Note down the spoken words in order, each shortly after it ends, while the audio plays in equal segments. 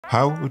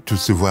How to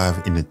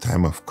survive in a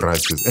time of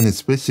crisis, and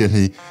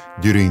especially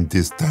during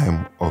this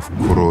time of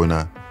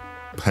corona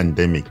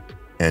pandemic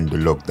and the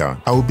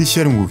lockdown. I will be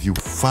sharing with you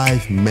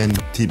 5 main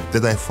tips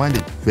that I find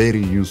it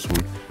very useful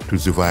to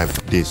survive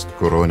this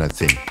corona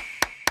thing.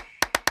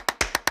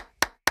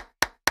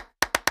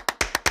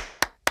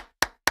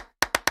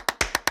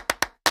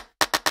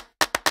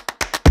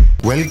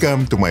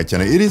 Welcome to my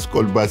channel. It is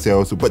Kolbassia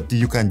also, but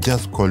you can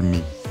just call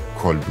me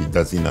Kolby,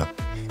 that's enough.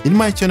 In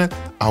my channel,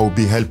 I will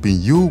be helping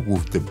you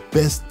with the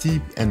best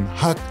tip and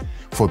hack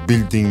for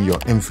building your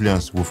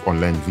influence with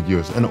online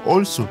videos, and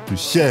also to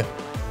share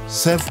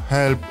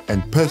self-help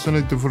and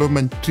personal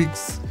development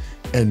tricks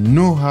and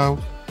know-how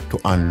to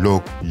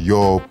unlock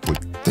your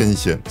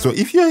potential. So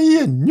if you're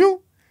here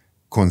new,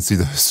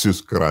 consider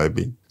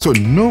subscribing. So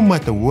no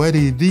matter what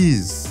it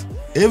is,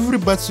 every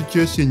bad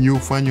situation you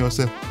find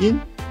yourself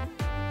in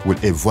will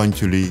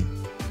eventually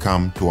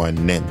come to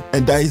an end.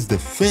 And that is the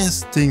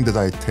first thing that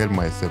I tell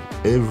myself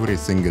every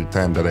single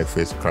time that I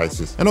face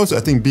crisis. And also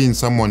I think being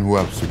someone who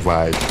have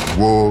survived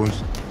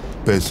wars,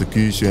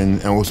 persecution,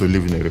 and also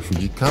living in a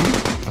refugee camp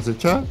as a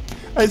child,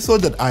 I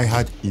thought that I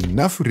had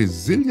enough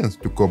resilience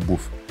to cope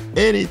with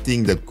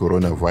anything that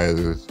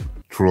coronavirus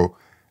throw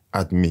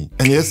at me.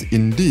 And yes,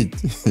 indeed,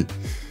 the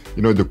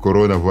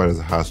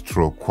coronavirus has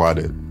thrown quite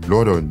a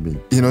lot on me.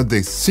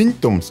 The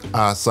symptoms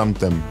are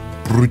sometimes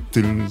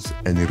brutal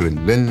and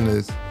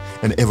relentless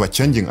and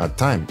ever-changing at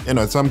times.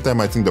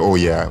 Sometimes I think that, oh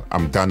yeah,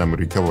 I'm done, I'm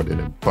recovered, and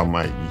then bam,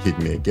 it hit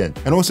me again.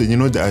 And also,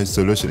 the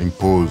isolation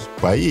imposed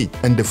by it,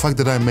 and the fact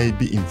that I may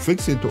be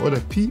infected to other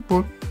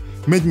people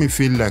made me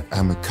feel like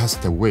I'm a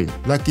castaway.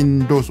 Like in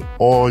those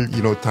old,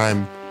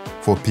 time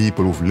for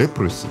people with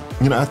leprosy.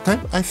 At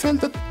times I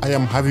felt that I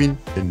am having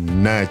a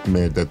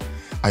nightmare that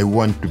I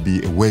want to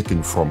be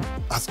awakened from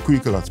as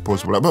quickly as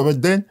possible.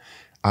 But then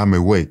I'm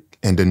awake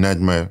and the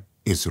nightmare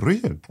is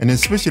real. And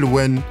especially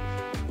when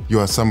you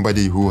are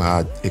somebody who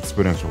had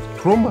experience of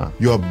trauma,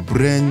 your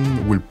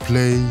brain will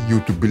play you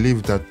to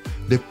believe that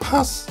the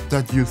past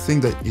that you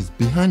think that is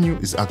behind you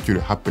is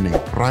actually happening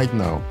right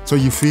now. So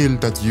you feel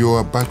that you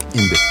are back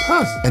in the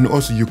past, and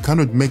also you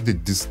cannot make the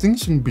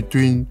distinction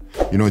between,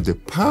 the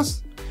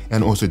past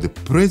and also the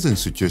present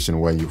situation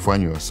where you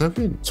find yourself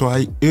in. So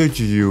I urge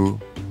you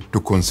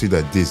to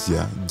consider this,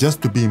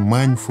 just to be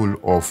mindful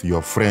of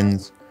your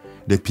friends,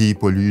 the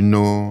people you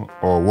know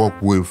or work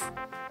with.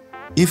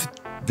 If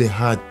they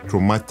had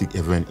traumatic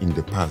event in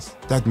the past,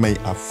 that may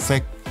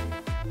affect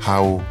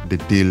how they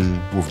deal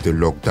with the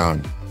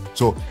lockdown.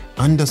 So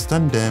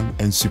understand them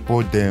and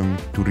support them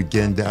to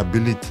regain the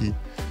ability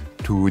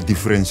to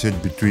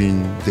differentiate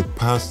between the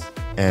past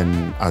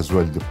and as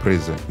well the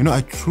present.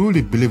 I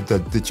truly believe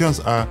that the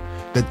chances are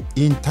that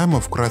in time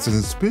of crisis,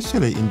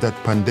 especially in that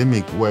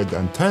pandemic where the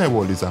entire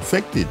world is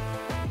affected,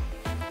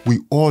 we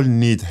all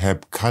need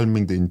help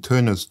calming the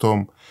internal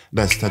storm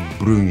that start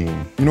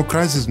brewing.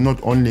 Crises not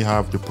only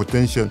have the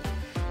potential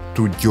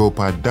to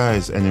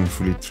jeopardize and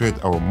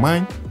infiltrate our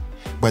mind,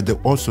 but they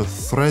also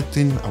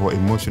threaten our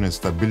emotional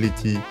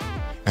stability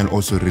and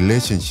also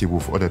relationship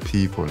with other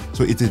people.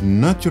 So it is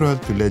natural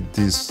to let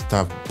this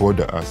stuff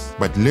bother us,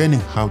 but learning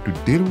how to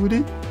deal with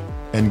it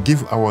and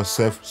give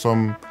ourselves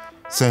some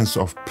sense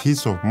of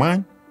peace of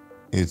mind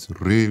is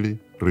really,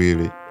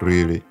 really,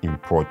 really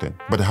important.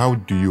 But how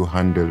do you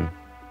handle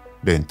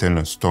the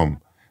internal storm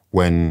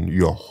when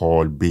your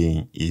whole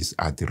being is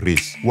at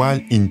risk? While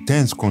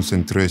intense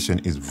concentration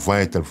is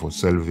vital for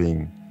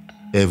solving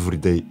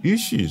everyday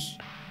issues,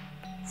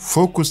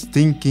 focused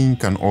thinking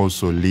can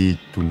also lead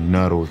to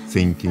narrow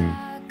thinking,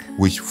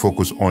 which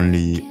focus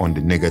only on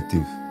the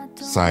negative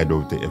side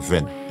of the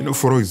event.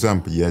 For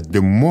example,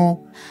 the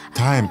more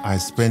time I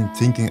spend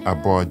thinking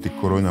about the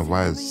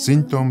coronavirus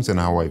symptoms and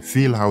how I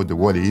feel, how the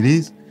world it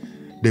is,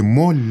 the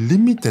more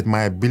limited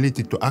my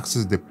ability to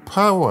access the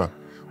power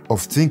of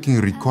thinking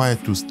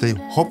required to stay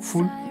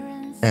hopeful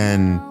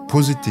and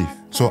positive.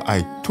 So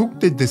I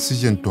took the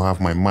decision to have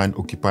my mind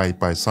occupied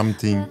by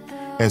something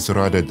else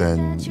rather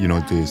than,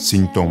 the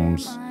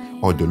symptoms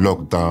or the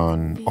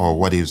lockdown or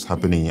what is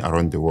happening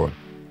around the world.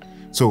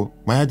 So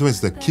my advice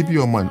is that keep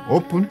your mind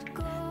open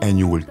and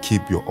you will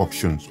keep your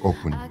options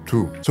open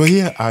too. So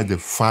here are the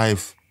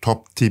 5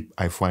 top tips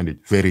I find it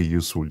very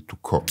useful to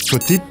cope. So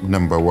tip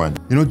number 1,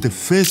 the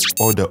first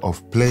order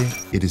of play,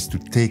 it is to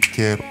take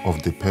care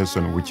of the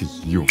person, which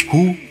is you,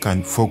 who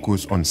can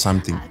focus on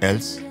something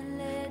else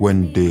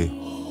when the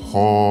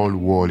whole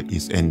world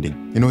is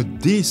ending.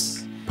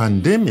 This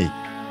pandemic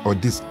or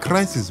this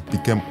crisis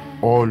became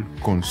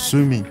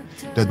all-consuming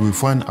that we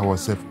find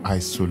ourselves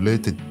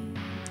isolated,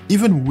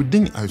 even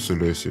within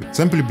isolation,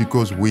 simply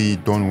because we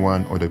don't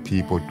want other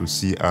people to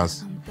see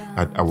us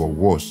at our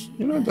worst.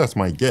 That's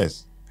my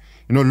guess.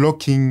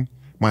 Locking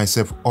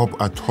myself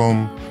up at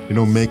home,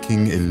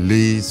 making a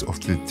list of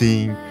the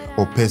thing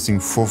or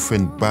pacing forth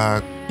and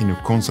back in a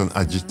constant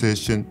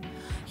agitation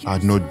are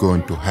not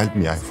going to help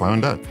me. I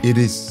found out it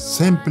is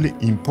simply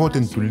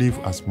important to live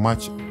as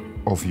much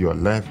of your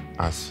life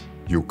as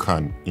you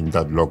can in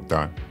that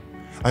lockdown.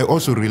 I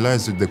also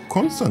realized that the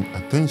constant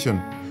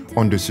attention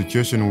on the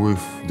situation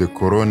with the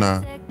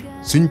corona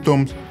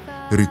symptoms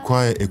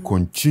require a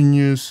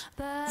continuous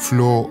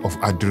flow of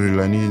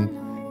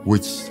adrenaline,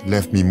 which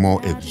left me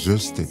more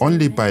exhausted.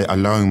 Only by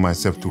allowing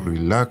myself to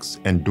relax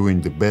and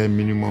doing the bare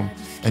minimum,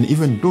 and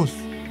even those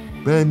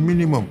bare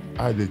minimum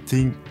are the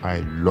thing I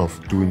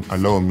love doing,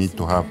 allow me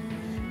to have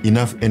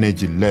enough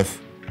energy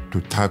left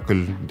to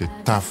tackle the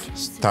tough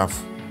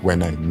stuff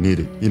when I need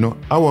it. You know,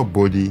 our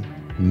body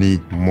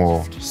need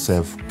more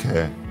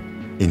self-care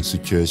in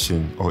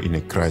situation or in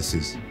a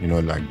crisis, you know,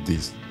 like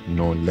this,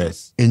 no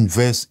less.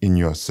 Invest in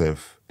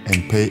yourself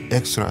and pay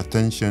extra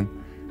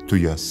attention to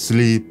your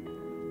sleep,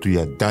 to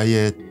your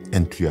diet,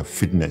 and to your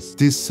fitness.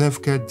 This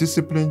self-care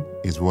discipline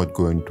is what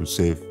going to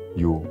save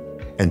you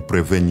and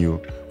prevent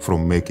you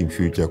from making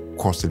future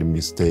costly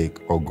mistake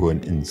or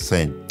going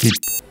insane. Tip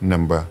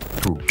number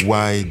 2,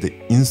 why the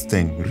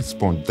instinct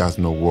response does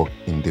not work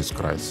in this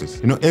crisis.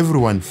 You know,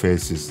 everyone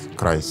faces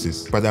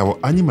crisis, but our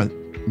animal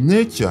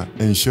nature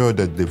ensures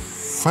that the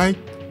fight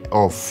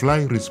or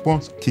flight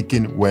response kick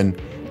in when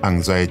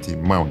anxiety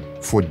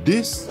mounts. For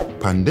this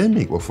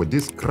pandemic or for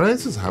this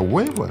crisis,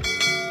 however,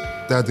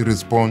 that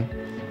response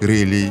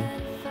really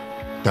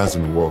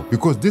doesn't work,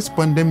 because this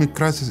pandemic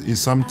crisis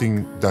is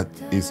something that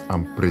is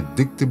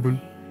unpredictable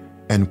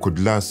and could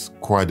last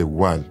quite a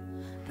while.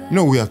 You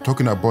know, we are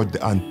talking about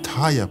the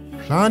entire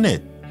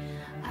planet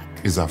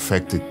is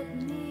affected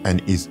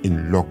and is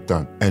in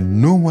lockdown,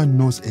 and no one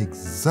knows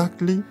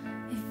exactly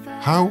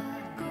how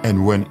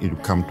and when it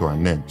will come to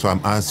an end. So I'm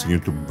asking you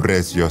to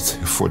brace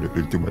yourself for the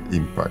ultimate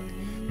impact,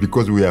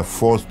 because we are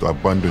forced to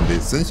abandon the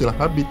essential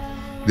habit,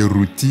 the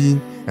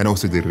routine, and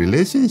also the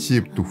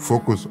relationship to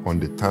focus on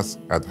the task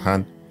at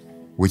hand,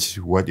 which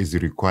is what is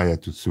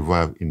required to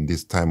survive in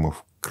this time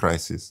of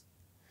crisis.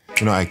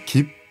 You know, I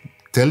keep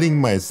telling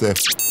myself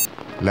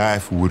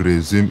life will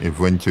resume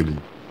eventually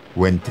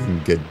when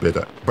things get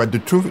better. But the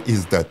truth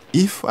is that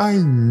if I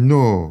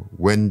know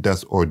when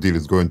that ordeal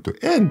is going to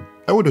end,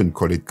 I wouldn't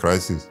call it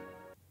crisis.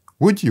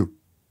 Would you?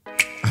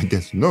 I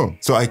guess no.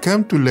 So I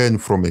came to learn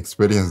from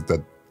experience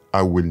that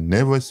I will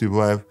never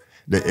survive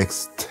the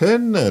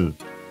external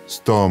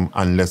storm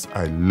unless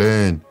I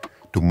learn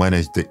to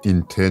manage the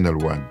internal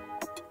one.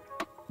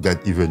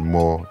 That's even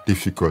more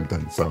difficult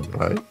than sound,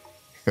 right?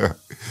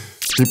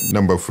 Tip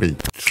number 3,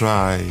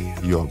 try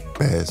your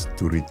best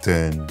to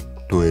return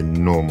to a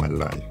normal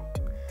life.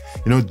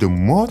 You know, the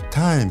more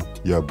time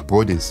your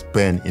body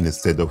spends in a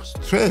state of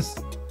stress,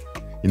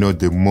 you know,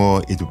 the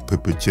more it will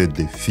perpetuate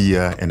the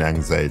fear and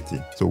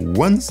anxiety. So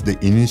once the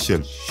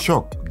initial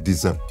shock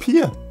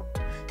disappears,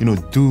 you know,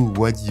 do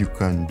what you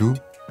can do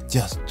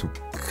just to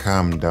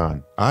calm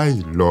down. I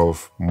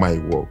love my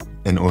work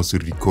and also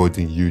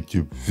recording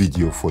YouTube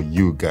video for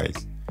you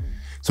guys.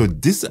 So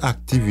these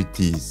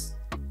activities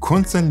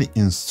constantly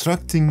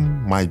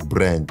instructing my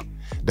brain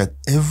that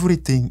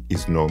everything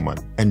is normal,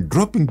 and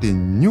dropping the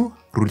new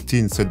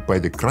routine set by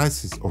the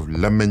crisis of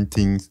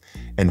lamenting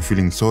and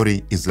feeling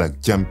sorry is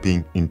like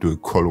jumping into a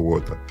cold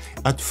water.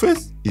 At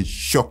first, it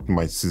shocked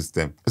my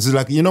system. It's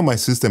like, you know, my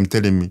system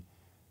telling me,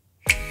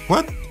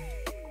 what?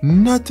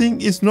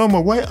 Nothing is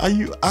normal. Why are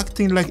you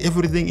acting like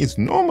everything is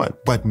normal?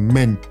 But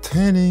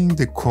maintaining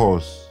the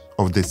course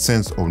of the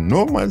sense of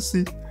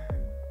normalcy,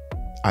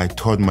 I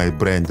told my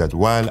brain that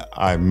while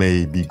I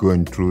may be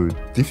going through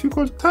a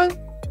difficult time,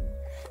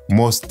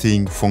 most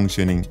things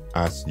functioning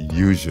as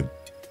usual.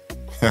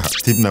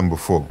 Tip number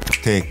 4,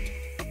 take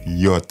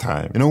your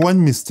time. You know,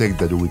 one mistake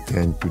that we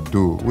tend to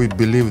do, we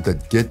believe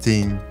that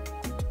getting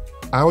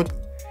out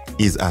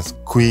is as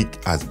quick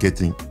as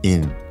getting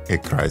in a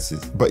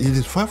crisis. But it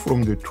is far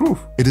from the truth.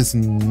 It is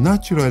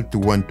natural to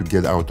want to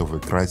get out of a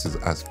crisis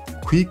as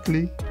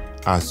quickly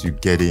as you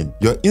get in.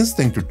 Your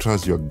instinct to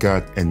trust your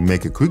gut and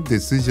make a quick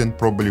decision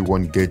probably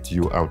won't get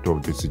you out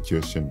of the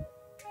situation.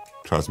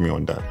 Trust me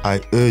on that. I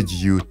urge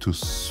you to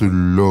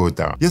slow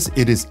down. Yes,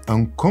 it is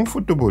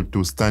uncomfortable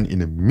to stand in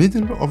the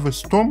middle of a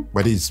storm,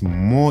 but it is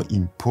more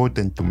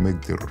important to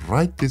make the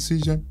right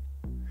decision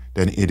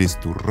than it is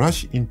to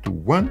rush into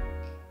one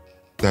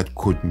that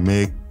could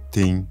make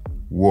things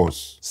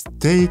worse.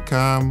 Stay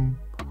calm,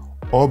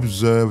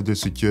 observe the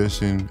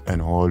situation,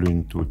 and hold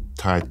in too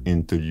tight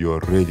until you're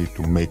ready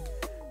to make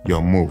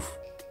your move.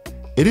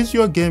 It is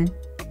your game,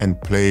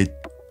 and play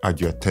it at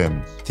your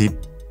terms.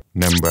 Tip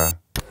number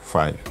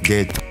 5,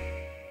 get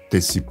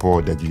the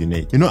support that you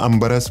need. You know,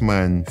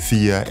 embarrassment,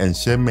 fear, and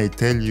shame may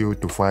tell you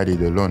to fight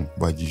it alone,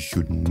 but you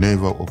should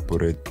never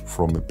operate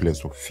from a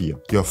place of fear.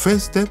 Your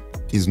first step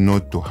is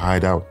not to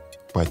hide out,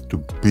 but to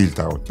build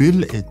out.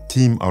 Build a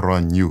team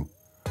around you.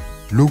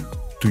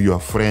 Look to your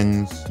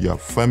friends, your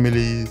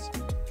families,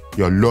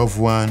 your loved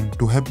one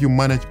to help you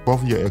manage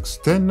both your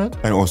external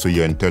and also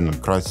your internal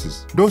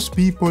crisis. Those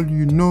people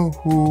you know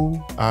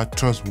who are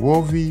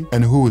trustworthy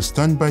and who will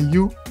stand by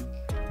you,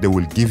 they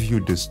will give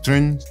you the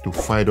strength to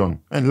fight on.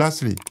 And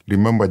lastly,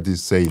 remember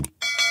this saying,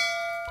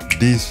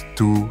 this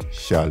too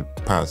shall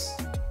pass.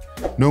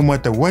 No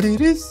matter what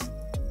it is,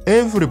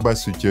 every bad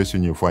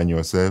situation you find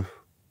yourself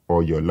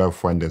or your loved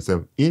find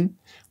themselves in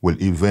will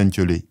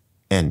eventually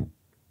end.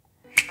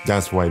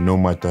 That's why no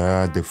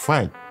matter the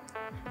fight,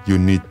 You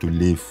need to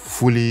live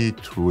fully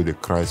through the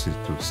crisis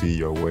to see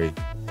your way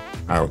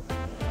out.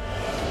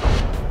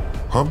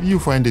 Hope you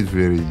find it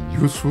very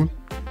useful.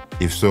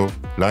 If so,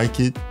 like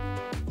it,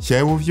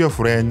 share with your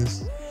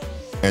friends,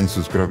 and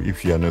subscribe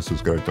if you are not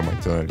subscribed to my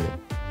channel yet.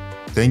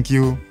 Thank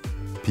you,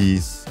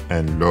 peace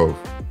and love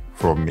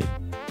from me.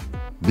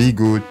 Be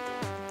good,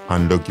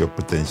 unlock your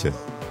potential.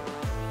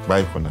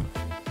 Bye for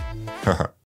now.